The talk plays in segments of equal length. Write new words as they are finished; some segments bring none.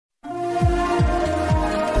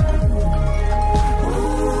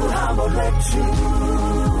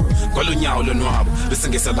Kolunyawo lonwabo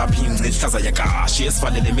besingese lapha ingci ihlaza yakashi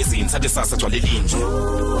esivalele emizini sathi sasa gcwale linje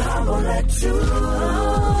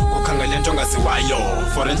ukhangele into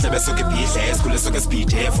ongaziwayo for endlebe soke ibhidle esikhule soke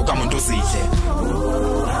sibhidhe fuka umuntu uzidle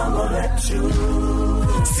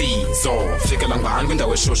sizo fikela ngani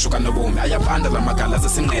kwindawo eshushu kanobomi ayabanda lamagala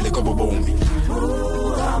zesinqele kobobomi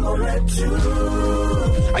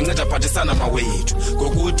anceda phathisana mawethu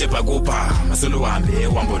ngokude bhakupha masoluhambe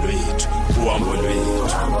uhambo lwethu uhambo lwethu.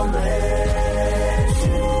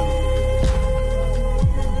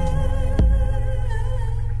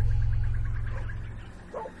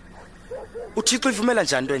 Uthixo ivumela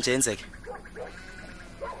njani into enje yenzeke?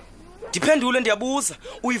 Diphendule ndiyabuza,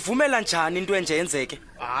 uyivumela njani into enje yenzeke?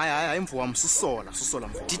 Hayi mfowami susola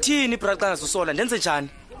mfowami. Dithini braxa susola ndenze njani?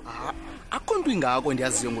 Akho nto ingako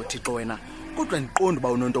ndiyaziyo ngoThixo wena, kodwa ndiqonda uba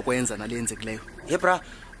unonto kwenza nalenzekileyo. He bra,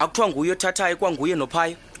 akuthiwa nguye othathayo kwanguye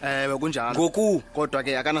nophayo? Ewe kunjalo. Ngoku kodwa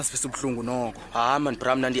ke akanasifisa ubuhlungu noko. Man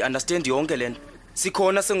bra mna ndi-understand yonke lento.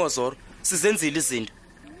 Sikhona sengozoro, sizenzile izinto.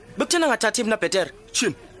 Bekuthena ngathathi mina betere.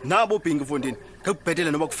 Chini, nabo Bhingi Mfondini,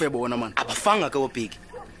 ngekubhetele noba kufe bona man. Abafanga ke obhiki.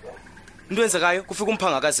 Into enzekayo kufika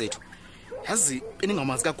umphanga zethu. Yazi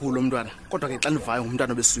beningamazi kakhulu lo mntwana, kodwa ke xa nivayo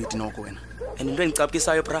ngumntwana obesweet noko wena. And into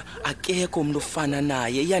engicabukisayo bra, akekho umuntu ofana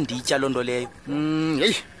naye, iyanditya lonto leyo.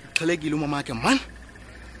 Hey, xhelekile umamakhe man.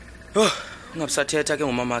 Ungabusathetha ke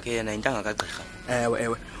ngomamakhe yena intanga kagqirha.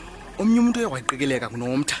 Ewe. Omnye umuntu uyawaqikeleka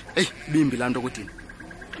kunomtha. Hey, bimbi lanto kuthini.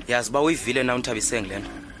 Yazi ba uyivile na unthabiseng lento.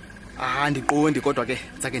 Ndiqondi kodwa ke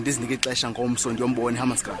sake ndizinike ixesha ngomso ndiyombona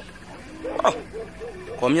Hamaskal.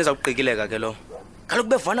 Ngomnye zawuqikileka ke lo. Kaloku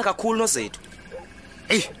bevana kakhulu nozethu.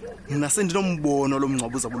 Hey, mina sendinombono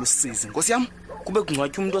lomngcwabo uzabulusisize. Nkosi yami, kube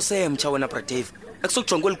kungcwatywa umuntu osemtsha wena bra Dave.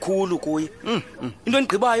 Ekusokujonga elikhulu kuye. Into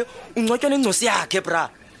engqibayo ungcwatywa nengcosi yakhe bra.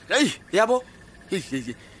 Hey, yabo?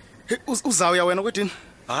 Hey. Uzawuya wena kwedini?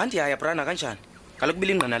 Ndiyaya bra na kanjani? Kaloku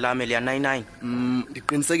bilingqina lami liya 99.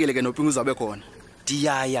 Ndiqinisekile ke nophinga uzabe khona.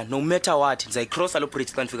 Ndiyaya no matter what ndizayicrossa lo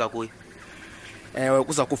bridge xa ndifika kuyo. Ewe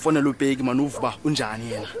kuza kufonela uBheki manuva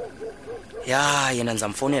unjani yena? Yena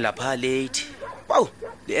ndizamfonela pha late. Wow,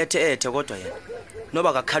 liethe kodwa yena.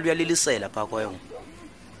 Noba kakhalu uyalilisela pha kwayo.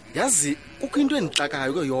 Yazi kukho into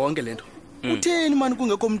endixakayo ke yonke lento. Utheni mani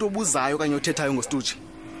kungekho umuntu obuzayo kanye othethayo ngoStuji?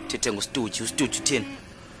 Thethe ngoStuji, uStuji utheni?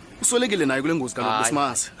 Usolekile naye kule ngozi kaloku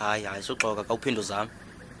Simazi. Hayi soxoka kawuphinda uzama.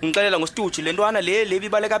 Ngicela ngoStuji lentwana le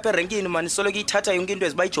bibaleka apha erenkini mani soleke ithatha yonke into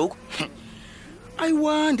ezibayijoke.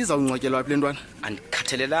 Ayiwa ndizawungcwatyelwa apha lentwana.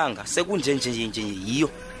 Andikhathelelanga sekunje nje yiyo.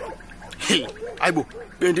 Hayibo,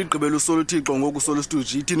 bendigqibela usolo uThixo ngoku usolo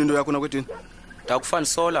uStuji ithini into yakho na kwedini? Ndakufana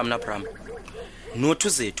sola mna Bram. Nothu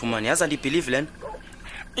zethu mani yaza ndibelieve lento.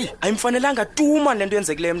 Ayimfanelanga tu mani lento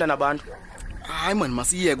yenzekileyo mntana abantu. Hayi mani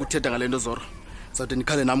masiyeke uthetha ngalento zoro. Zawude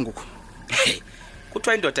ndikhale nami ngoku.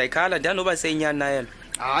 Kuthiwa indoda ayikhala ndiyanoba seyinyani naye lo.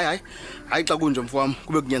 Hayi xa kunje mfowami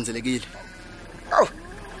kube kunyanzelekile.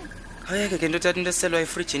 Hayeke ke into thatha into eselwa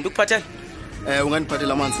efridge ndikuphathela.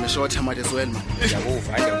 Ungandiphathela amanzi neshort amade as well man.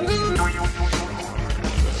 Ndiyakuva.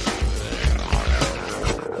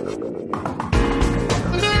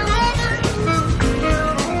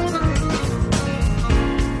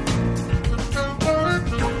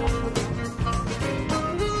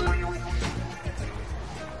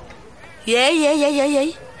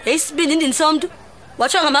 Hey sibini ndini somntu.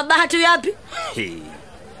 Watsho ngamabathi uyapi?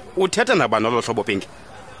 Uthetha nabani lo hlobo Pinki?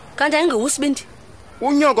 Kanti ayingusibindi.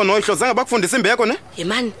 Unyoko nohlo zange bakufundisa imbeko ne?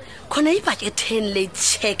 Man, khona ibhatyi e10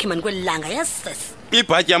 late check man kwelanga yasses.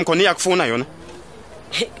 Ibhatyi yami khona iyakufuna yona.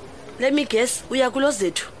 Let me guess, uyakulo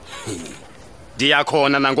zethu.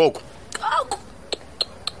 Ndiyakhona nangoku.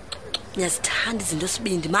 Ngiyazithanda izinto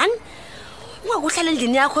sibindi man. Ungakuhlala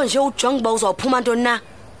endlini yakho nje ujonga ba uzawuphuma ntoni na?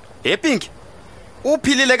 Pinki.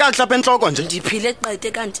 Uphilile kahle apha enhloko nje. Ndiphile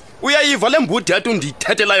qete kanti. Uyayiva lembudi yathi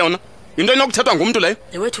undithethela yona. Into enokuthethwa ngumuntu leyo.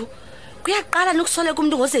 Wethu, kuyaqala nokusoleka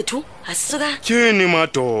umuntu ngozethu. Asisuka. Tyhini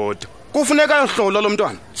madoda. Kufuneka ihlola lo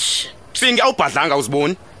mntwana. Pinki awubhadlanga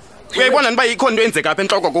uziboni. Uyayibona niba yikho into enzeka apha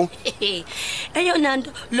enhloko ku. Eyona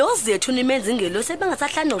nto lo zethu nimenza ingelo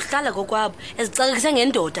sebengasahlala nohlala kokwabo ezicakekise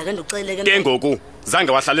ngendoda ke ndoceleke. Ke ngoku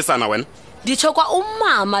zange wahlalisana wena. Nditsho kwa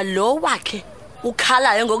umama lo wakhe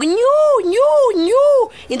ukhalayo ngoku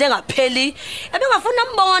nyu into engapheli ebengafuna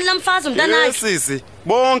mbona lamfazi umntanakhe. Sisi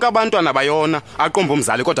bonke abantwana bayona aqomba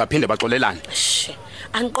umzali kodwa aphinde baxolelane.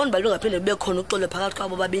 Angiqondi balo ngaphinde kube khona uxolo phakathi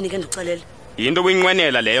kwabo babini ke ndicelela. Into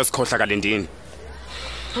uyinqwenela leyo sikhohla kalendini.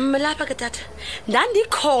 Lapha ke tata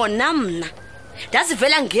ndandikhona mna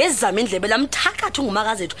ndazivela ngezama indlebe lamthakathu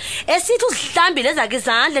ngumakazi wethu esithi uzihlambile ezakhe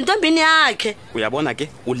izandla entombini yakhe. Uyabona ke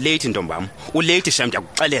ulate ntombam ulate shem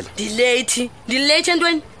ndiyakuxelela. Ndilate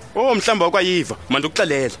entweni Oh mhlamba okwayiva manje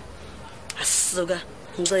ukuxelela. Asuka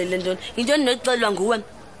ngicela ntoni intoni noxelwa nguwe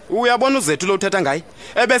Uyabona uzethu lo uthetha ngaye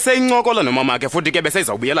ebese incokola nomama wakhe futhi ke bese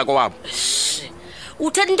izawubuyela kwabo.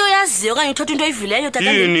 uthetha into yaziyo kanye uthetha into oyivileyo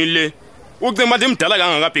tata Yini le ucima ndimdala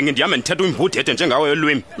kangakabhingi ndihamba ndithetha uyimbudethe njengawe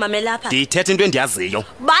yolwimi. mame lapha Ndithetha into endiyaziyo.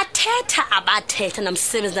 abathetha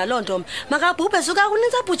namsebenzi nalonto makabhubhe suka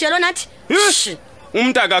kunintsa bhujelo nathi Yish,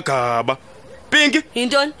 umntaka Gaba. Pinki,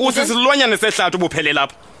 intoni usisilwanyane sehlathi ubuphelele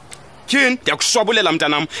lapha. Tyhini, ndiyakushwabulela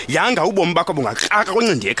mntanam, yanga ubomi bakho bungakraka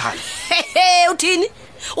kwincindi ekhaya. uthini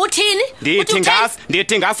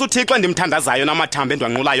Ndithi ngasi uThixo endimthandazayo namathambo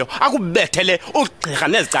endwanqulayo akubethele ugqirha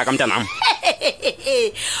nezicaka mntanam.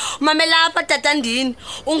 mame lapha tata ndini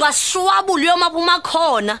ungashwabula uyomapuma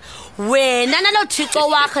khona wena nalo Thixo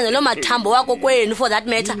wakhe nalo mathambo wakho kwenu for that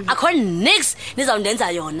matter akho nix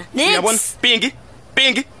nizawundenza yona Uyabona, nix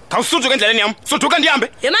Pinki, khawusujuke endleleni yam, suthuka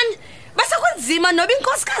ndihambe. yemani base kunzima noba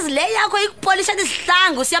inkosikazi le yakho ikupolisha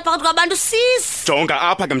izihlangu siyaphakathi kwabantu sis Jonga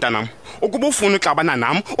apha ke mntanam. Ukuba ufuna uxabana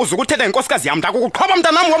nam, uzukuthetha inkosikazi yam ndakukuqhoba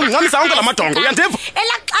mntanam wamncamisa onke la madongo, uyandiva?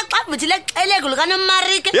 elaxaxa bithi leqeleko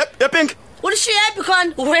likaNomarike Yep, Pinki. ulishiye phi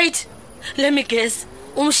khona wait let me guess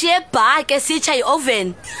umshiye ebhake sitsha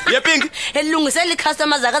ioven Yep, Pinki. elungisela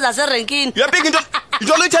icustomer zakhe zaserenkini Yep, Pinki,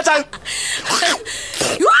 into luyithethayo.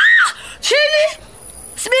 Chini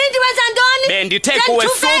Sibindi wenza ntoni Bendithe kuwe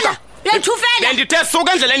suka. Uyanthufela Bendithe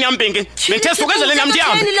suka endleleni yam Pinki. Bendithe suka endleleni yam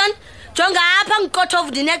ndihambe. Jonga apha ngikotho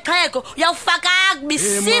of the nexheko uyawufaka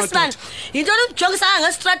kubisis man into ujongisa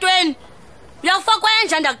ngesitratweni uyawufaka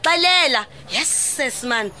kwenja ndakuxelela yes sis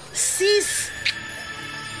man sis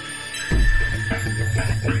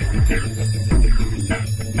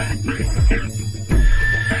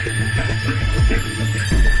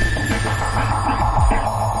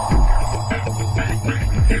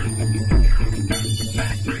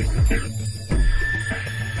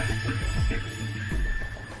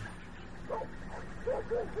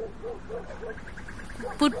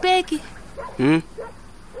Butbeki.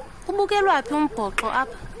 Ubukelwa phi umbhoxo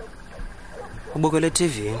apha? Ubukele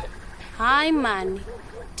TV. Hayi mani.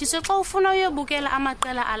 Thiso xa ufuna uyobukela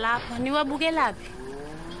amaqela alapha, niwabukela phi?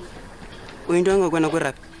 Uyinto engokwena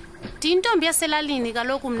kwerap. Dintombi yaselalini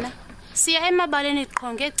kaloku mna. Siya emabaleni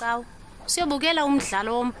qho ngecawu. Siyobukela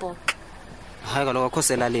umdlalo wombhoxo. Hayi kaloku akho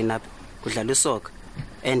selalini apha. Kudlala isoka.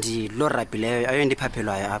 And lo rugby leyo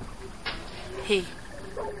ayondiphaphelwayo apha. Hey.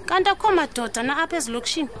 Kanti akho madoda na apha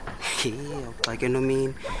ezilokishini? Awuxake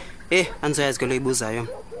nomini. Andizoyazi ke lo ibuzayo.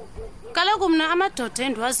 Kaloku mna amadoda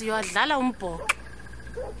endiwaziyo adlala umbhoxo.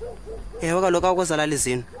 Ewe kaloku akozalala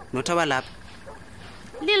izini nothaba lapha.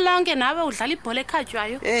 Lilonke nawe udlala ibhola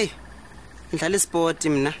ekhatywayo? Ngidlala isport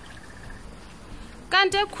mina.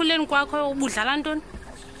 Kanti ekhuleni kwakho ubudlala ntoni?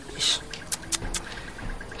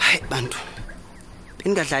 Hayi bantu.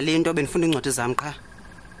 Bengadlali into benifunda incwadi zami qha.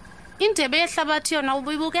 Indebe yehlabathi yona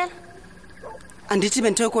ubuyibukela? Andithi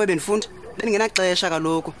benthe kuwe benifunda. Bengingenaxesha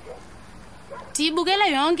kaloku. Ndiyibukela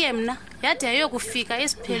yonke mna yade yayokufika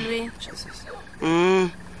esiphelweni.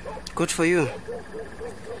 Good for you.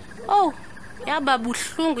 Oh, yaba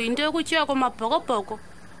buhlungu into yokutyiwa komabhokobhoko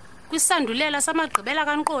kwisandulela samagqibela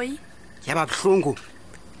kaNkoyi. Yaba buhlungu.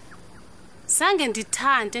 Zange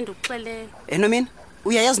ndithande ndikuxelela. Nomini,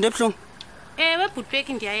 uyayazi into ebuhlungu? Ewe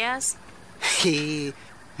Butbeki ndiyayazi.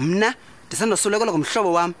 Mna ndisandosulekela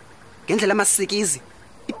ngomhlobo wami ngendlela amasikizi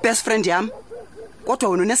i-best friend yami kodwa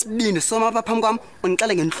wena unesibindi soma apha phambi kwam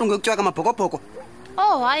undixele ngenhlungu yokutyiwa kamabhokobhoko.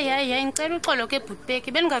 Oh hayi ngicela uxolo ke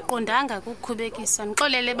Butbeki beningaqondanga ukukhubekisa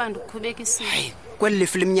ndixolele bandukhubekisile. Hayi kweli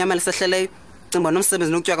lifi limnyama lisehleleyo cimba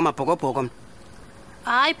nomsebenzi nokutyiwa kamabhokobhoko.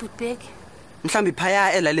 Hayi Butbeki mhlawumbi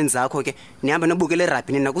phaya elalini zakho ke nihamba nobukele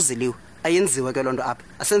rugby nina kuziliwe ayenziwe ke lonto apha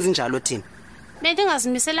asenze njalo thina.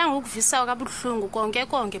 Bendingazimiselanga ukuvisa kabuhlungu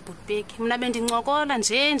konke Butbeki mna bendincokola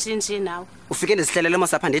nje nawe. Ufike ndisihlelele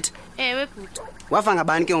mosapha ndithi? Ewe Bhuti. Wava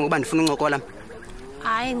ngabani ke ngokuba ndifuna uncokola?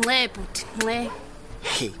 Hayi nxe Bhuti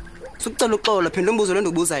nxe. Sukucela uxolo phendula umbuzo lo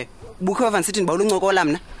ndibuzayo. Ubukhe wava nsithi ndiba uncokola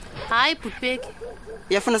mna? Hayi Butbeki.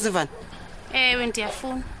 Uyafuna sivana? Ewe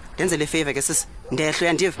ndiyafuna. Ndenzele favor ke sisi. Ndehlo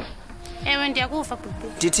uyandiva? Ewe ndiyakuva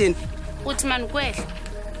Butbeki. Ndithini? Uthi mani kwehle.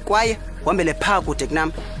 Kwaye uhambele phaa kude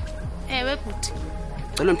kunami. Ewe Bhuti.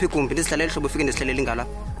 Cela mphi kumbi ndisihlalela ihlobo ufike ndisihlalela ingalo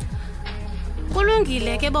apha.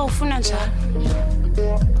 Kulungile ke bawufuna njalo.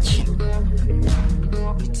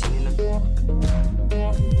 Ithini na?